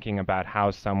thinking about how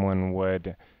someone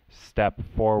would step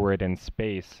forward in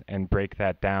space and break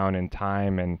that down in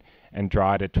time and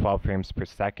draw it at 12 frames per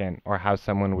second, or how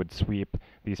someone would sweep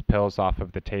these pills off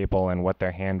of the table and what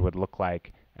their hand would look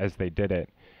like as they did it.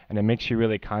 And it makes you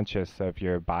really conscious of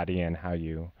your body and how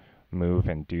you move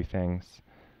and do things.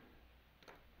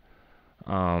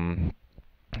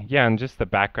 Yeah, and just the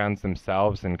backgrounds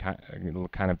themselves and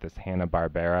kind of this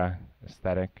Hanna-Barbera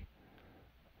aesthetic.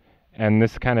 And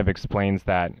this kind of explains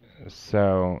that.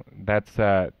 So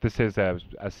this is a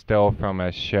still from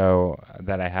a show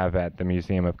that I have at the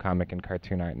Museum of Comic and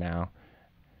Cartoon Art now.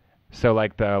 So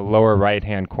like the lower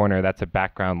right-hand corner, that's a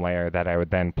background layer that I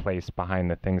would then place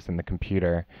behind the things in the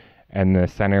computer. And the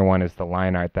center one is the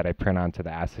line art that I print onto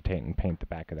the acetate and paint the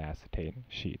back of the acetate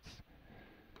sheets.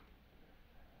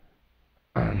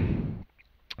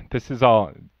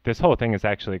 This whole thing is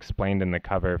actually explained in the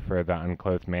cover for The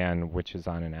Unclothed Man, which is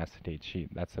on an acetate sheet.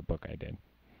 That's a book I did.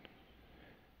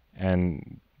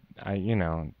 And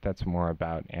that's more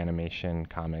about animation,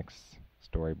 comics,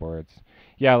 storyboards.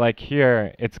 Yeah, like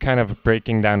here, it's kind of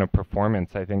breaking down a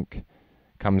performance, I think,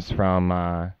 comes from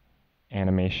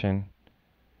animation.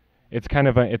 It's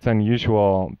it's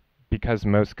unusual because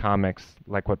most comics,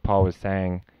 like what Paul was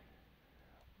saying,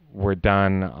 were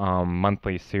done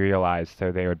monthly serialized, so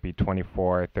they would be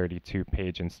 24,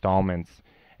 32-page installments.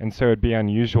 And so it'd be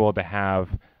unusual to have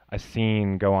a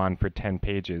scene go on for 10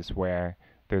 pages where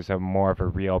there's more of a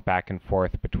real back and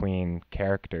forth between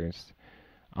characters,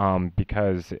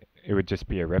 because it would just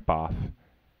be a ripoff,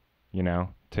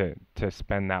 to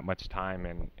spend that much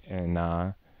time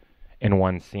in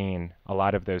one scene. A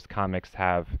lot of those comics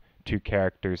have two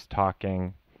characters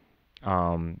talking,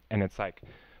 and it's like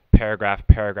paragraph,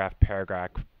 paragraph,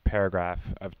 paragraph, paragraph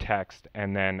of text,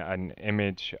 and then an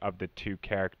image of the two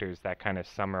characters that kind of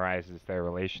summarizes their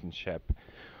relationship.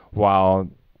 While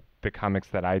the comics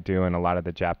that I do and a lot of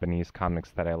the Japanese comics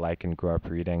that I like and grew up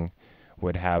reading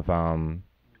would have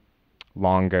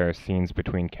longer scenes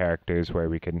between characters where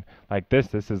we could, like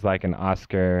this is like an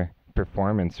Oscar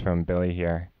performance from Billy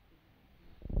here.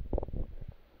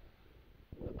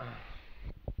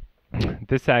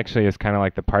 This actually is kind of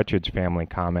like the Partridge Family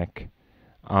comic.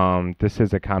 This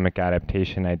is a comic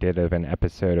adaptation I did of an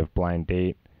episode of Blind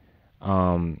Date.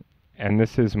 And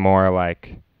this is more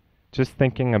like just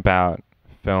thinking about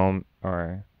film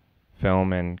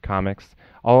and comics.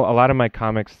 A lot of my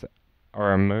comics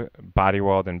are Body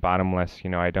World and Bottomless.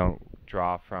 I don't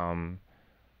draw from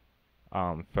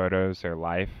photos or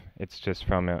life. It's just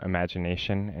from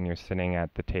imagination, and you're sitting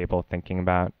at the table thinking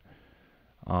about.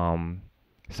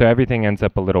 So everything ends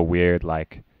up a little weird,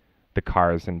 like the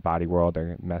cars in Body World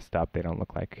are messed up. They don't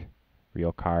look like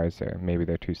real cars, or maybe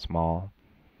they're too small.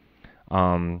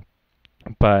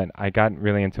 But I got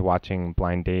really into watching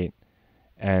Blind Date,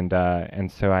 and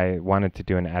so I wanted to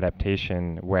do an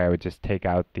adaptation where I would just take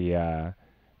out the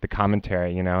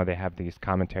commentary. They have these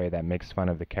commentary that makes fun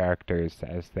of the characters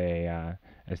as they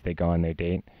go on their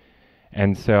date.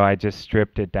 And so I just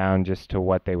stripped it down just to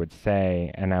what they would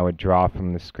say, and I would draw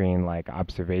from the screen like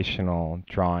observational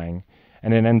drawing.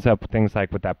 And it ends up things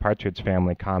like with that Partridge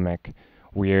Family comic,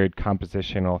 weird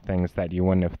compositional things that you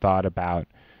wouldn't have thought about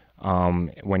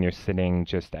when you're sitting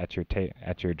just at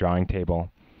your drawing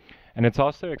table. And it's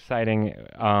also exciting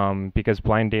because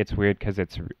Blind Date's weird because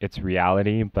it's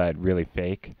reality but really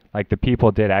fake. Like the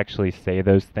people did actually say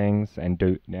those things and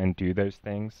do those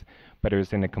things, but it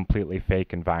was in a completely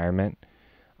fake environment.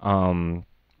 And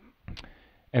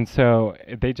so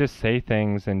they just say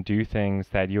things and do things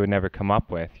that you would never come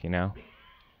up with,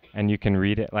 And you can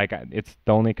read it. Like it's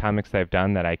the only comics I've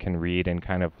done that I can read and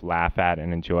kind of laugh at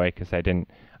and enjoy because I didn't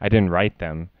write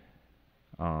them.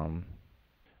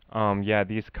 Yeah,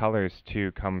 these colors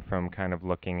too come from kind of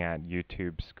looking at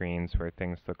YouTube screens where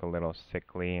things look a little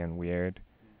sickly and weird.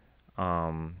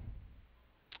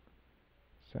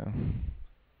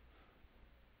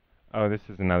 Oh, this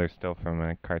is another still from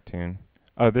a cartoon.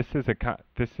 Oh, this is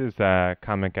a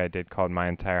comic I did called My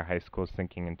Entire High School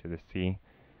Sinking into the Sea.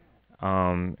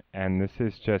 And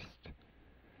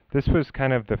this was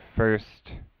kind of the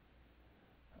first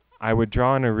I would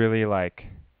draw in a really like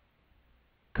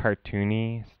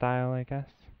cartoony style, I guess.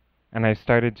 And I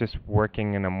started just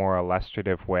working in a more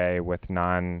illustrative way with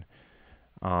non-real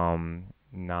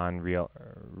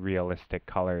realistic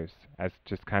colors as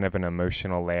just kind of an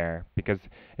emotional layer, because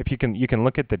if you can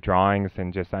look at the drawings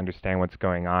and just understand what's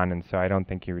going on, and so I don't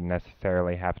think you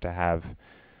necessarily have to have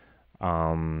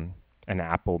an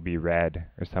apple be red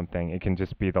or something. It can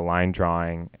just be the line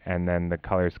drawing, and then the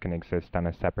colors can exist on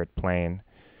a separate plane.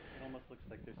 It almost looks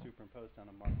like they're superimposed on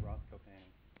a Mark Rothko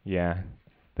painting. Yeah,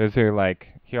 those are like,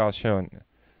 here I'll show.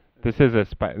 This is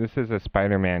a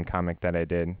Spider-Man comic that I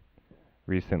did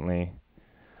recently.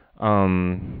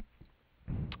 What?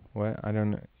 I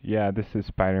don't know. Yeah, this is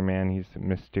Spider-Man. He's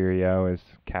Mysterio has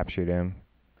captured him.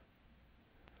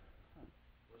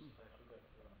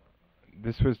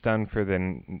 This was done for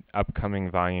the upcoming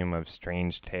volume of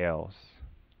Strange Tales,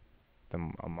 a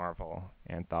Marvel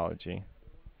anthology.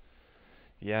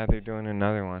 Yeah, they're doing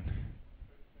another one.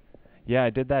 Yeah,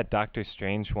 I did that Doctor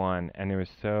Strange one, and it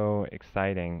was so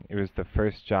exciting. It was the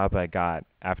first job I got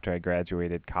after I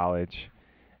graduated college,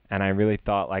 and I really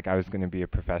thought like I was going to be a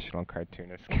professional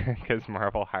cartoonist because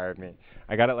Marvel hired me.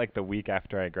 I got it like the week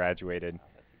after I graduated.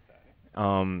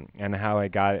 And how I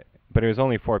got it, but it was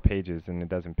only 4 pages, and it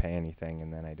doesn't pay anything,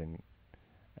 and then I didn't,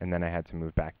 and then I had to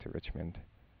move back to Richmond.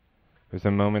 It was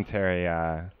a momentary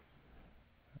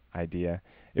idea.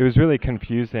 It was really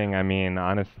confusing. I mean,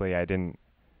 honestly, I didn't.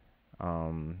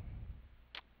 Well,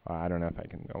 I don't know if I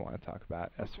don't want to talk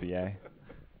about SVA.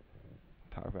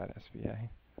 Talk about SVA.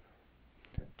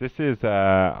 This is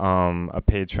a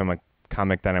page from a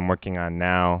comic that I'm working on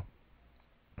now,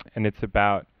 and it's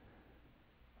about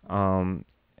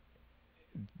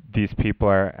these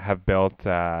people have built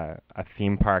a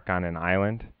theme park on an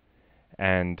island,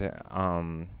 and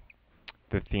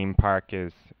the theme park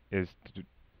is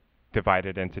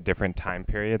divided into different time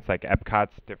periods. Like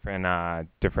Epcot's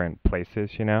different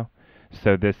places, you know.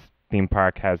 So this theme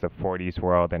park has a 40s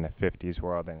world and a 50s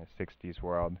world and a 60s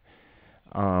world,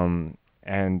 and I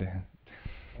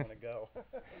want to go.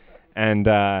 and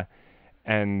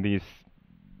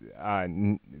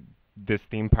this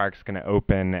theme park's going to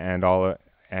open, and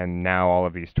now all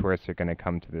of these tourists are going to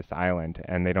come to this island,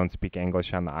 and they don't speak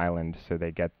English on the island, so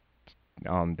they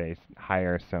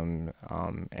hire some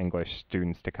English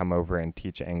students to come over and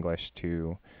teach English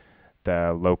to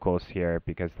the locals here,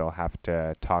 because they'll have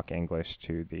to talk English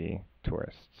to the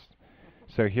tourists.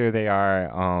 So here they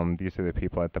are. These are the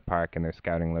people at the park and their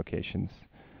scouting locations.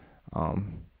 Alright.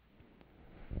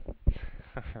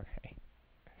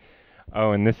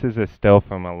 Oh, and this is a still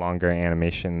from a longer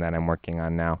animation that I'm working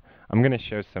on now. I'm gonna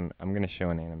show an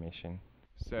animation.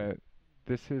 So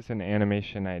this is an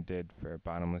animation I did for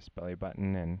Bottomless Belly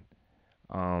Button, and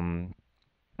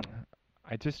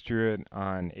I just drew it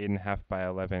on 8.5 by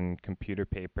 11 computer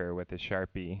paper with a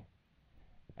Sharpie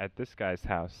at this guy's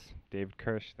house, David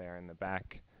Kirsch, there in the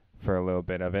back, for a little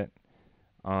bit of it.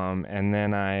 And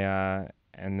then I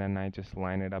just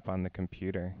line it up on the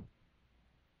computer.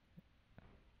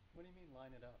 What do you mean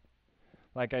line it up?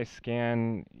 Like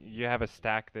you have a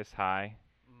stack this high,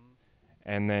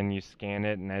 and then you scan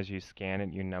it, and as you scan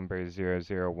it, you number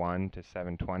 001 to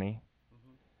 720.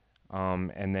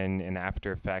 And then in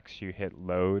After Effects, you hit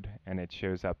load, and it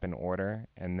shows up in order,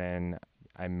 and then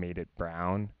I made it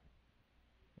brown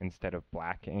instead of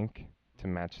black ink to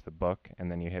match the book,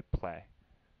 and then you hit play.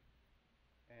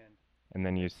 And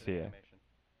then you see it.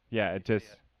 Yeah,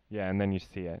 and then you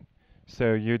see it.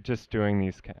 So you're just doing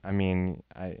these,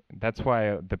 that's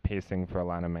why the pacing for a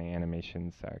lot of my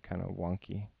animations are kind of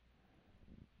wonky.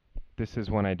 This is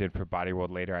one I did for Body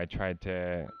World later. I tried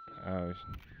to,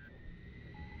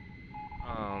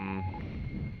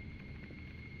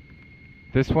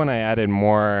 this one I added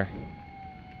more,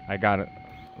 I got a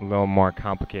little more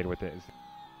complicated with it.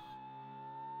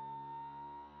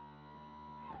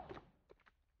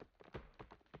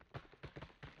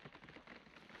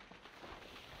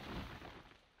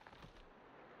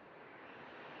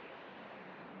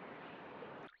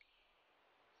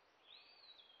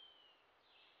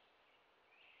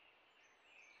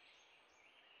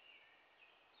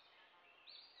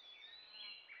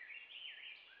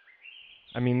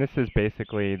 I mean, this is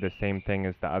basically the same thing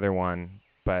as the other one,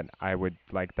 but I would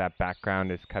like that background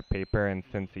is cut paper, and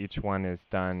since each one is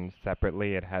done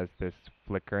separately, it has this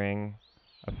flickering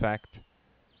effect.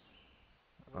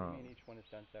 What do you mean each one is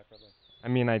done separately? I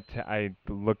mean, I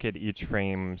look at each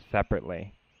frame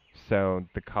separately, so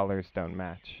the colors don't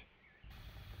match.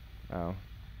 Oh,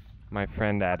 my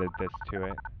friend added this to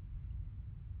it.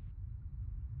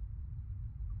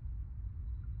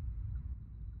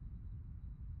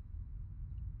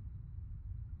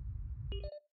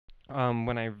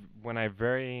 When I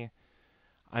very,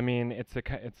 I mean, it's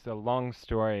a long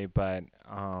story, but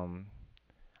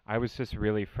I was just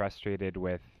really frustrated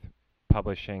with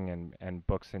publishing and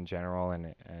books in general, and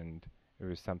it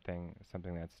was something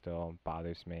that still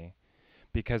bothers me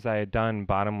because I had done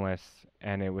Bottomless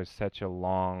and it was such a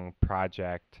long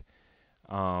project.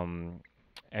 Um,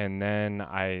 and then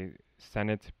I sent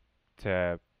it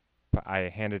to I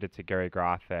handed it to Gary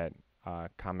Groth at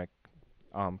comic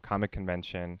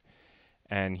convention,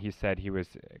 and he said he was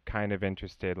kind of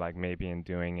interested, like maybe in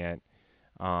doing it.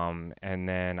 And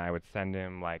then I would send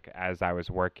him like as I was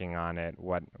working on it,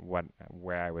 what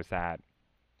where I was at,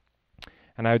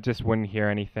 and I just wouldn't hear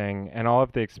anything. And all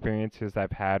of the experiences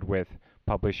I've had with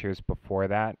publishers before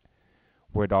that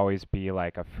would always be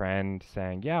like a friend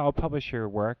saying, "Yeah, I'll publish your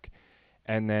work,"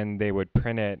 and then they would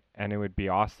print it and it would be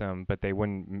awesome, but they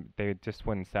just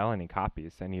wouldn't sell any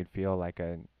copies, and you'd feel like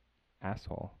an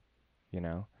asshole, you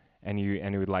know? And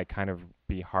it would like kind of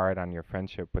be hard on your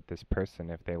friendship with this person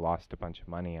if they lost a bunch of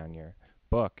money on your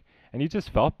book. And you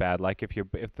just felt bad, like if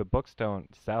the books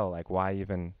don't sell, like why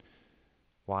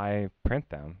print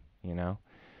them, you know?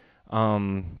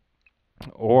 Um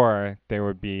or it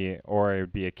would be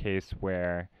a case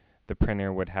where the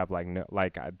printer would have like no,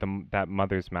 like that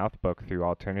Mother's Mouth book through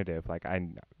Alternative. Like I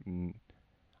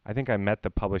think I met the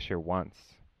publisher once,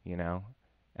 you know,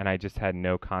 and I just had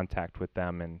no contact with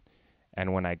them,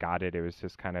 and when I got it, it was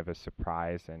just kind of a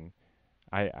surprise, and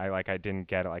I didn't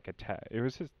get like it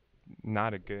was just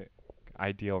not a good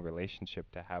ideal relationship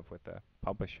to have with a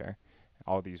publisher.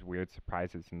 All these weird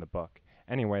surprises in the book.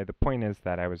 Anyway, the point is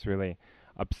that I was really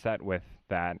upset with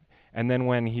that. And then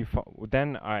when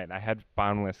then all right, I had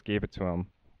Boundless, gave it to him,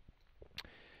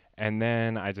 and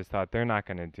then I just thought they're not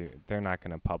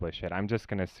gonna publish it. I'm just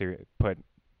gonna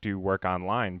do work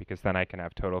online because then I can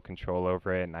have total control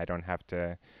over it, and I don't have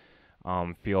to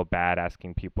feel bad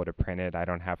asking people to print it. I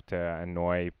don't have to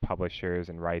annoy publishers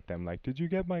and write them like, "Did you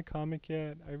get my comic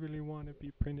yet? I really want to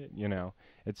be printed." You know,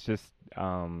 it's just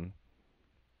um,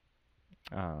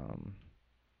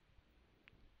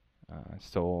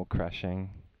 soul crushing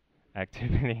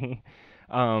activity.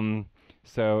 um,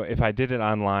 so if I did it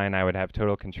online, I would have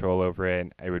total control over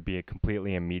it. It would be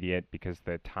completely immediate because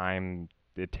the time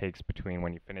it takes between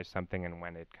when you finish something and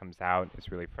when it comes out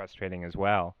is really frustrating as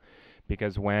well.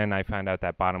 Because when I found out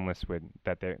that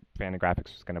the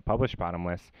Fantagraphics was going to publish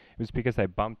Bottomless, it was because I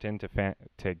bumped into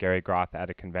to Gary Groth at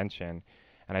a convention,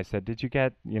 and I said, "Did you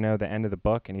get the end of the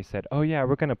book?" And he said, "Oh yeah,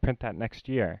 we're going to print that next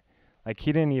year." Like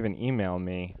he didn't even email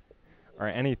me or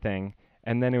anything,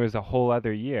 and then it was a whole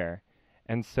other year,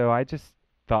 and so I just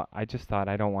thought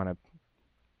I don't want to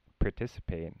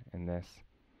participate in this.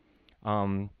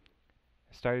 Um,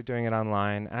 Started doing it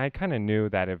online, and I kind of knew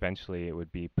that eventually it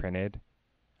would be printed.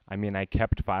 I mean, I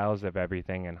kept files of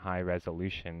everything in high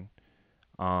resolution,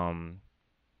 um,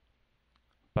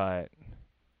 but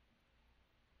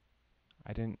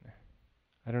I didn't.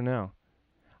 I don't know.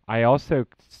 I also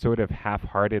sort of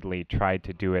half-heartedly tried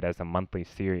to do it as a monthly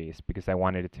series because I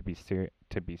wanted it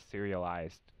to be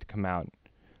serialized to come out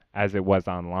as it was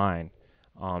online,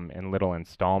 in little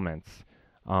installments.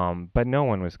 But no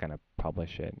one was gonna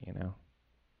publish it, you know.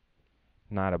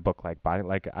 Not a book like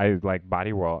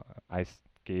Body World.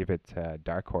 Gave it to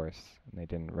Dark Horse, and they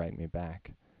didn't write me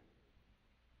back.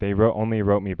 They only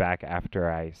wrote me back after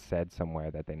I said somewhere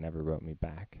that they never wrote me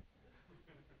back.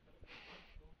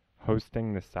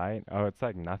 Hosting the site? Oh, it's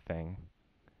like nothing.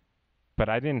 But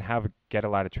I didn't get a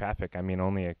lot of traffic. I mean,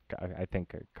 I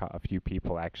think a few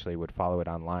people actually would follow it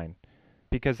online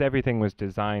because everything was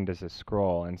designed as a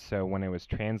scroll, and so when it was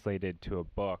translated to a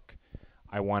book,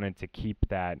 I wanted to keep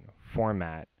that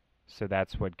format. So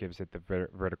that's what gives it the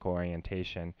vertical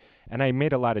orientation. And I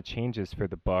made a lot of changes for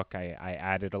the book. I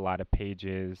added a lot of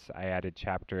pages. I added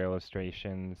chapter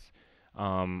illustrations.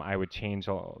 I would change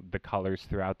all the colors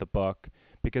throughout the book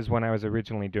because when I was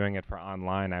originally doing it for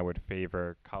online, I would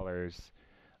favor colors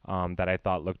that I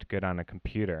thought looked good on a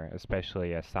computer,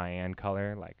 especially a cyan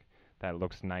color, like that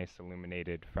looks nice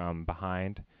illuminated from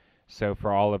behind. So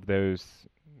for all of those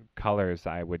colors,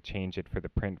 I would change it for the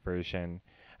print version.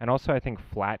 And also, I think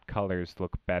flat colors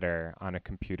look better on a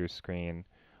computer screen,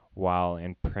 while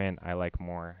in print, I like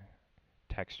more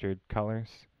textured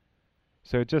colors.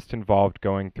 So it just involved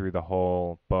going through the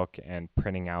whole book and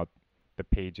printing out the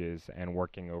pages and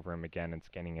working over them again and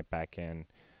scanning it back in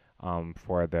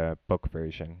for the book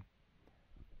version.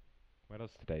 What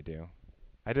else did I do?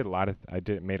 Made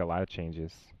a lot of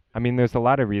changes. I mean, there's a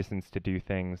lot of reasons to do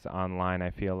things online. I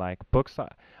feel like books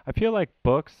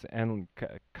and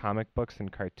comic books and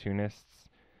cartoonists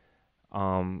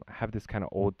have this kind of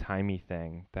old-timey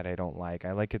thing that I don't like.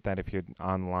 I like it that if you're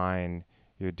online,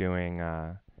 you're doing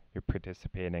you're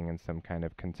participating in some kind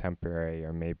of contemporary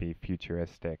or maybe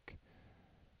futuristic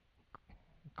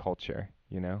culture,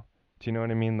 you know? Do you know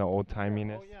what I mean? The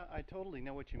old-timiness? Oh yeah, I totally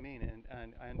know what you mean,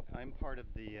 and I'm part of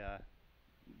the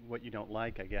what you don't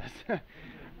like, I guess.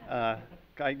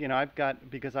 I've got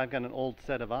because I've got an old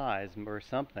set of eyes or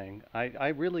something. I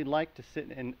really like to sit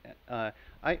and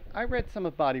I read some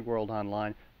of Body World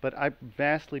online, but I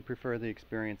vastly prefer the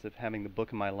experience of having the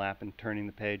book in my lap and turning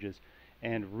the pages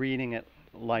and reading it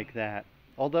like that.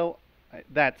 Although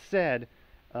that said,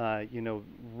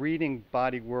 reading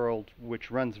Body World,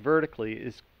 which runs vertically,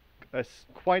 is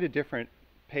quite a different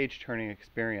page-turning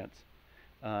experience.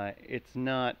 It's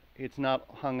not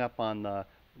hung up on the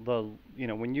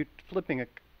when you're flipping a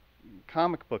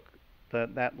comic book,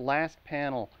 that last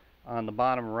panel on the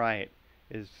bottom right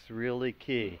is really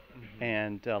key,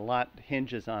 and a lot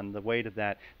hinges on the weight of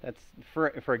that. That's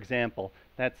for example,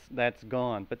 that's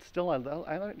gone. But still,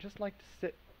 I just like to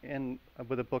sit in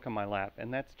with a book on my lap,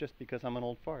 and that's just because I'm an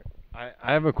old fart. I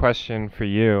have a question for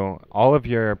you. All of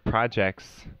your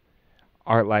projects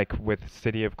are like with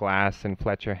City of Glass and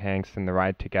Fletcher Hanks and The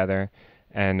Ride Together,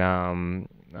 and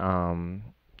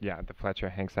yeah, the Fletcher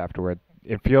Hanks afterward.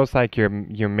 It feels like you're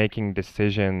making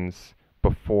decisions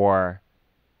before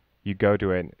you go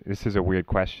to it. This is a weird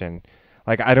question.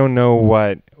 Like I don't know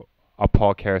what a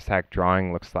Paul Karasak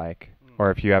drawing looks like,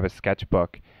 or if you have a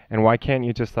sketchbook. And why can't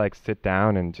you just like sit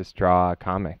down and just draw a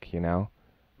comic, you know?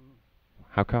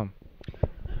 How come?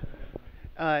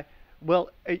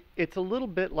 Well, it's a little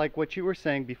bit like what you were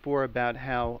saying before about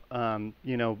how,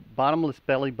 Bottomless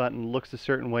Belly Button looks a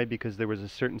certain way because there was a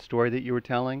certain story that you were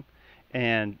telling,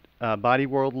 and Body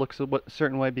World looks a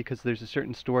certain way because there's a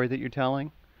certain story that you're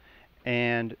telling.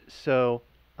 And so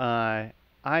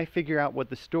I figure out what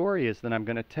the story is that I'm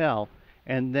going to tell,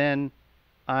 and then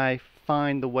I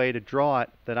find the way to draw it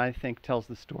that I think tells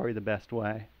the story the best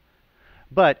way.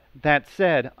 But that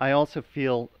said, I also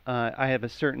feel I have a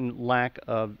certain lack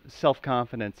of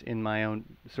self-confidence in my own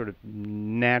sort of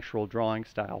natural drawing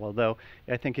style. Although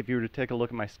I think if you were to take a look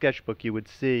at my sketchbook, you would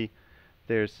see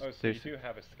there's Oh, so you do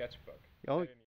have a sketchbook. Oh,